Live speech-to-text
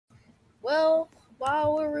Well,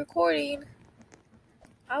 while we're recording,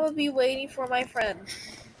 I will be waiting for my friend.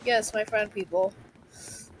 Yes, my friend, people.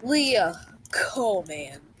 Leah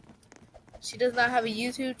Coleman. She does not have a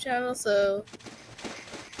YouTube channel, so...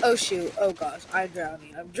 Oh, shoot. Oh, gosh. I'm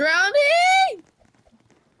drowning. I'm drowning!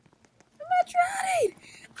 I'm not drowning!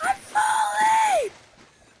 I'm falling!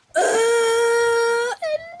 And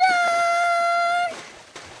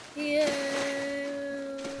yeah.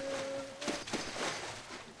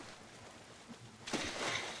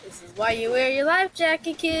 This is why you wear your life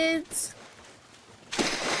jacket, kids. You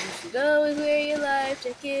should always wear your life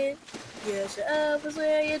jacket. You should always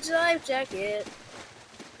wear your life jacket.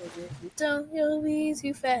 Cause if you don't, you'll be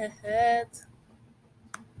too fat.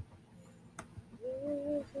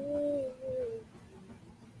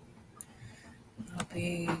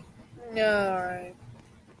 Alright.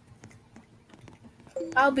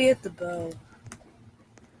 I'll be at the bow.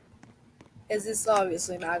 As it's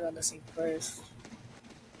obviously not gonna sing first.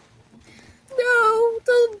 No,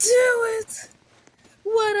 don't do it!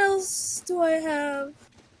 What else do I have?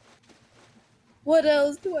 What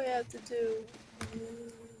else do I have to do?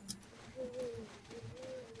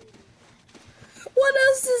 What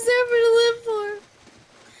else is there to live for?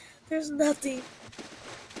 There's nothing.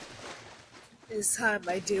 It's time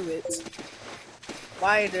I do it.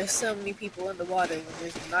 Why are there so many people in the water when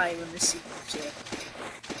there's not even a secret yet?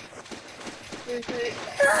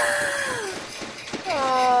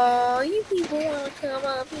 Oh, you people want to come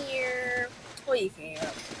up here? Well, you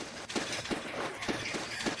can't.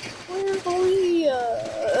 Where's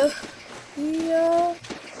Leah? Leah?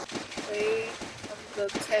 Wait, I'm gonna go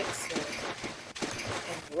text her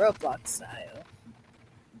in Roblox style.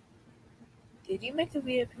 Did you make a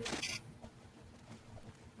VIP?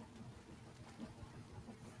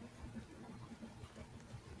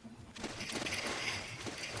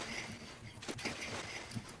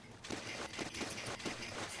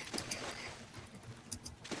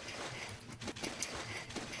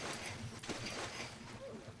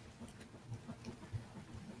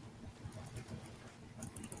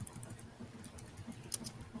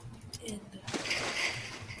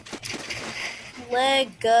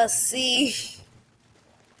 Legacy.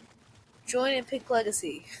 Join and pick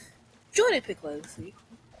Legacy. Join and pick Legacy.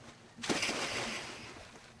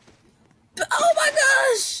 Oh my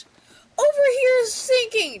gosh! Over here is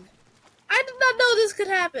sinking! I did not know this could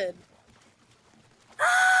happen.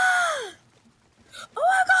 Ah! Oh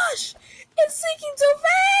my gosh! It's sinking so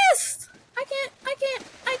fast! I can't.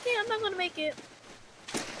 I'm not gonna make it.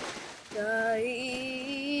 Guys.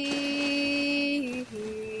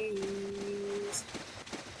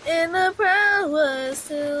 And the crowd was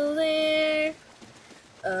still there.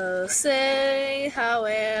 Oh, say, how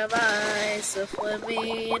am I still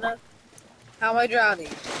swimming? How am I drowning?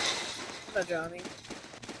 I'm not drowning.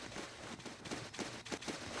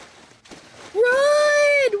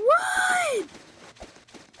 Run! Run!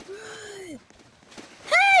 Run!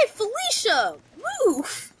 Hey, Felicia!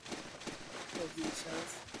 Move! Felicia.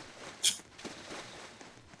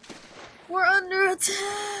 We're under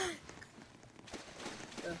attack!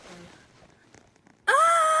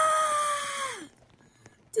 Ah!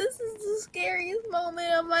 This is the scariest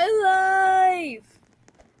moment of my life!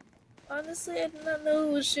 Honestly, I did not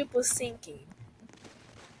know the ship was sinking.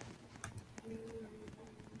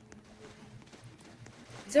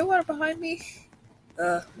 Is there water behind me?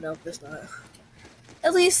 No, there's not.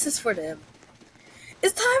 At least it's for them.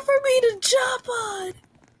 It's time for me to jump on!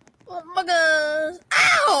 Oh my gosh!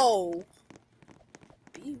 Ow!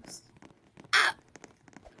 Abuse. Ow!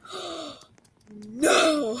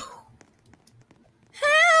 No!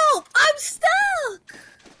 Help! I'm stuck!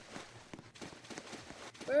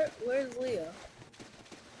 Where's Leah?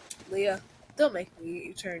 Leah, don't make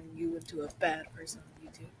me turn you into a bad person on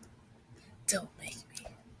YouTube. Don't make me.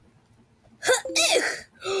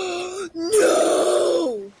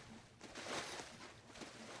 No!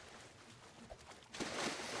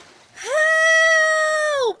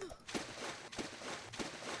 Help!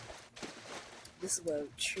 This is what a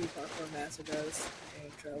true parkour master does. They're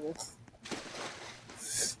in trouble.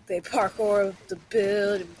 They parkour up the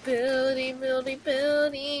building.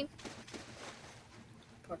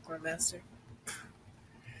 Parkour master.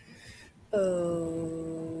 Oh.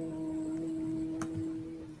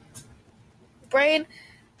 Brain,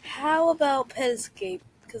 how about Pet Escape?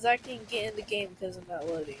 Because I can get in the game because I'm not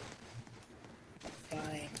loading.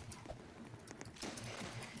 Fine.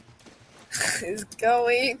 It's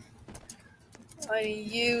going on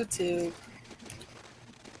YouTube.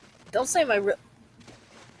 Don't say my real.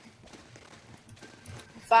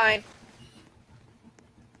 Fine.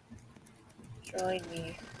 Join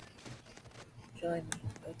me.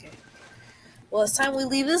 Okay. Well, it's time we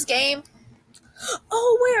leave this game.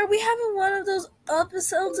 Oh, wait, are we having one of those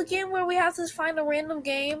episodes again where we have to find a random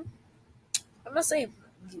game? I'm not saying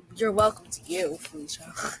you're welcome to you,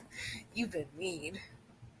 Felicia. You've been mean.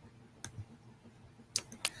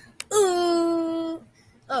 Ooh.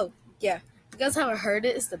 Oh, yeah. You guys haven't heard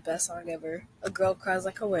it? It's the best song ever. A Girl Cries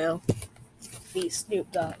Like a Whale. Beat Snoop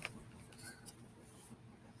Dogg.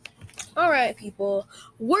 Alright, people.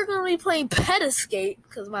 We're going to be playing Pet Escape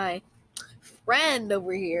because my friend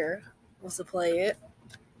over here wants to play it.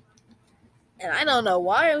 And I don't know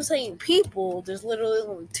why I'm saying people. There's literally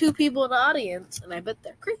only 2 people in the audience, and I bet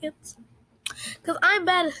they're crickets. Because I'm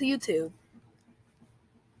bad at YouTube.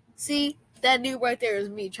 See, that dude right there is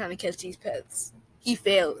me trying to catch these pets. He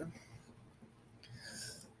failed.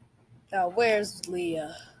 Now, where's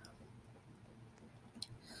Leah?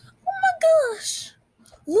 Oh my gosh!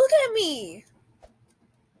 Look at me!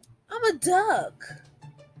 I'm a duck.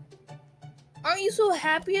 Aren't you so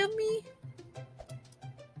happy of me?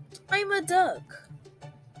 I'm a duck.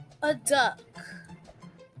 A duck.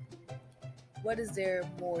 What is there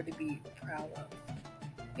more to be proud of?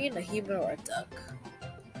 Being a human or a duck?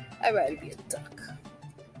 I'd rather be a duck.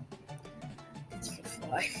 You can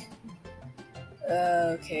fly.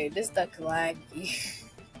 Okay, this duck laggy.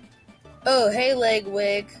 Oh, hey, leg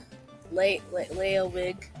wig. Leia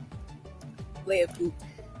wig. Leia poop.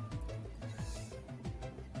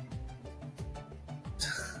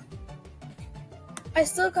 I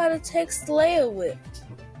still gotta text Leia whip.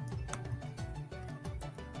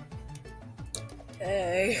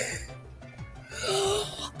 Hey.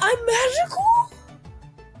 I'm magical?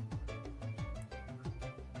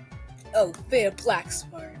 Oh, fair black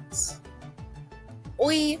smarts.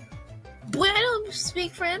 Oi. Boy, I don't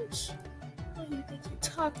speak French. Who do you think you're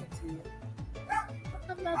talking to?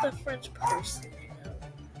 I'm not a French person, you know.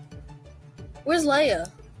 Where's Leia?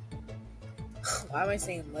 Why am I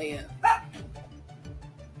saying Leia?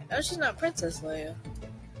 I know she's not Princess Leia.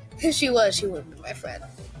 If she was, she wouldn't be my friend.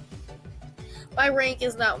 My rank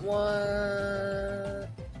is not 1.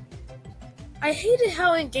 I hated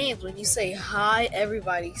how in games when you say hi,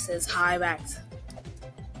 everybody says hi back.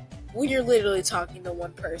 When you're literally talking to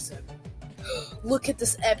one person. Look at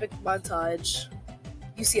this epic montage.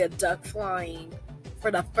 You see a duck flying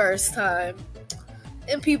for the first time.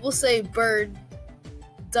 And people say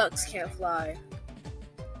ducks can't fly.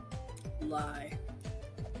 Lie.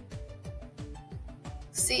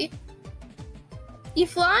 See? You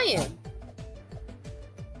flying.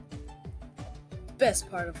 Best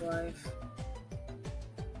part of life.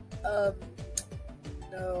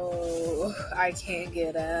 No, I can't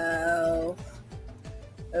get out.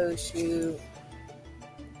 Oh shoot.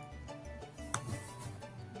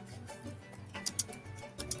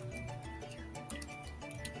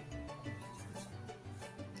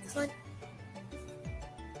 It's like,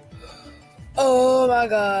 oh my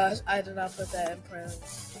gosh, I did not put that in print.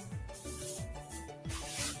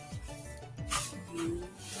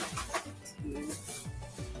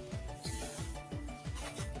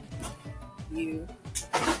 You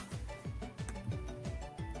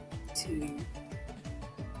to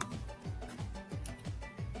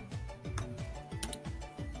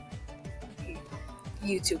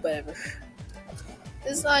YouTube, whatever.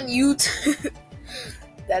 This is on YouTube.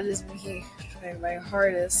 That is me trying my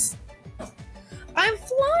hardest. I'm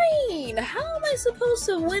flying! How am I supposed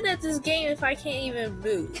to win at this game if I can't even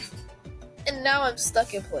move? And now I'm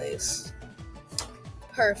stuck in place.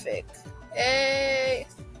 Perfect. Hey.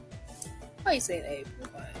 Why are you saying Abe?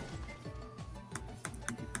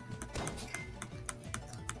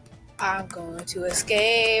 I'm going to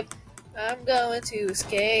escape. I'm going to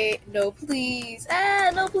escape. No, please.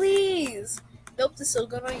 No, please. Nope, this is still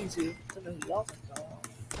going on YouTube. I don't know who y'all think y'all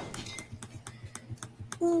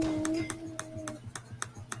are. Ooh.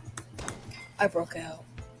 I broke out.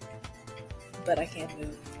 But I can't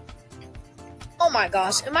move. Oh my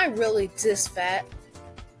gosh, am I really this fat?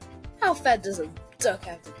 How fat does a duck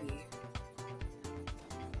have to be?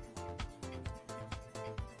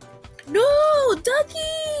 No, Ducky!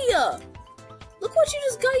 Look what you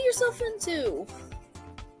just got yourself into.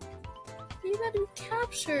 You gotta be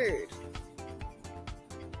captured.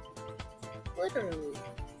 Literally.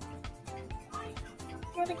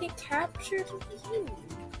 You gotta get captured with you.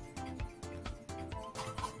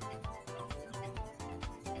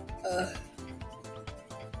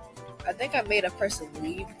 I think I made a person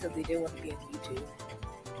leave because they didn't want to be on YouTube.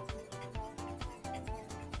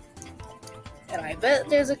 And I bet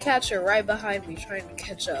there's a catcher right behind me trying to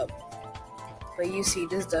catch up. But you see,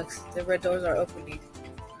 this ducks, the red doors are opening.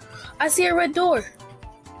 I see a red door.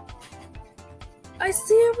 I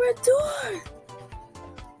see a red door.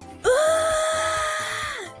 Ah!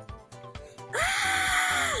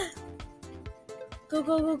 Go,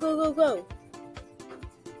 go, go, go, go, go.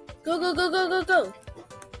 Go, go, go, go, go, go.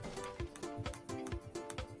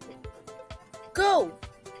 Go.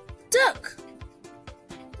 Duck.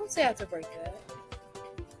 Don't say I have to break that.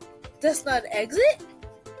 That's not an exit?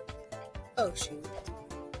 Oh, shoot.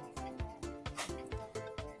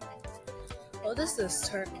 Oh, this is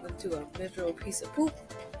turned into a miserable piece of poop.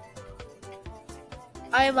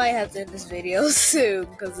 I might have to end this video soon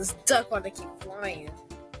because this duck want to keep flying.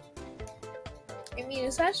 I mean,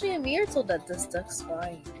 it's actually a miracle that this duck's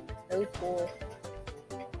flying. So cool.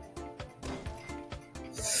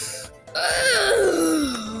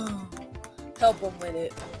 Help him with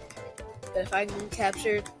it. But if I can get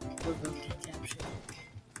captured, we're both get captured.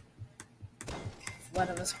 If one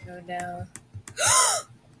of us can go down.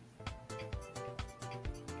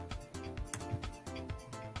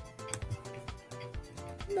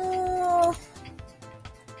 No.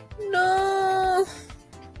 No.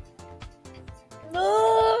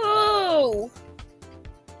 No.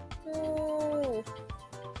 No.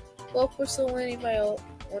 Well, we're still winning by 1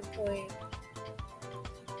 point.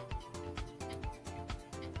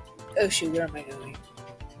 Oh shoot, where am I going?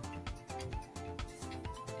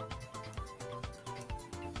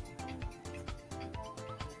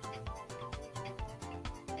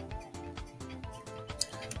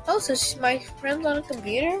 Oh, so my friend's on a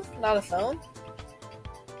computer, not a phone?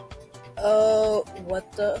 Oh,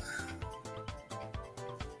 what the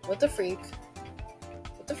freak?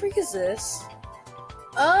 What the freak is this?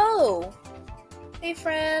 Oh! Hey,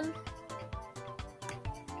 friend.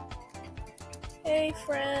 Hey,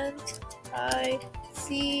 friend. I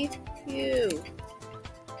see you.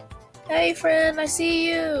 Hey, friend, I see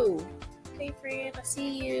you. Hey, friend, I see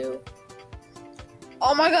you.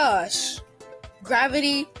 Oh my gosh.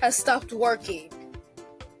 Gravity has stopped working.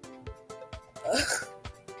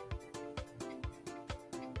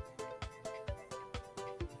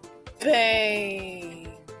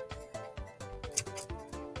 Bang.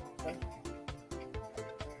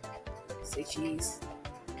 Say cheese.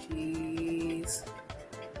 Cheese.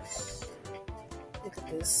 Look at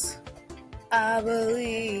this. I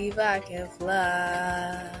believe I can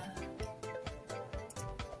fly.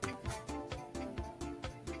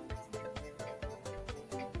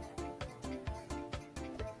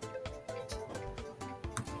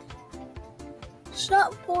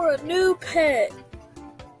 Shop for a new pet.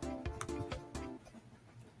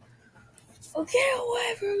 Oh, get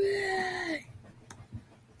away from me!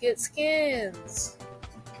 Get skins.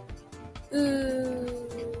 Ooh.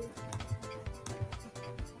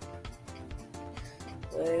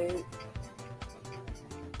 Wait.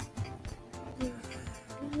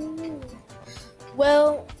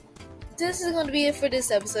 Well, this is going to be it for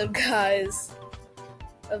this episode, guys.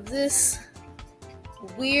 Of this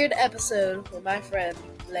weird episode with my friend,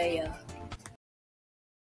 Leia.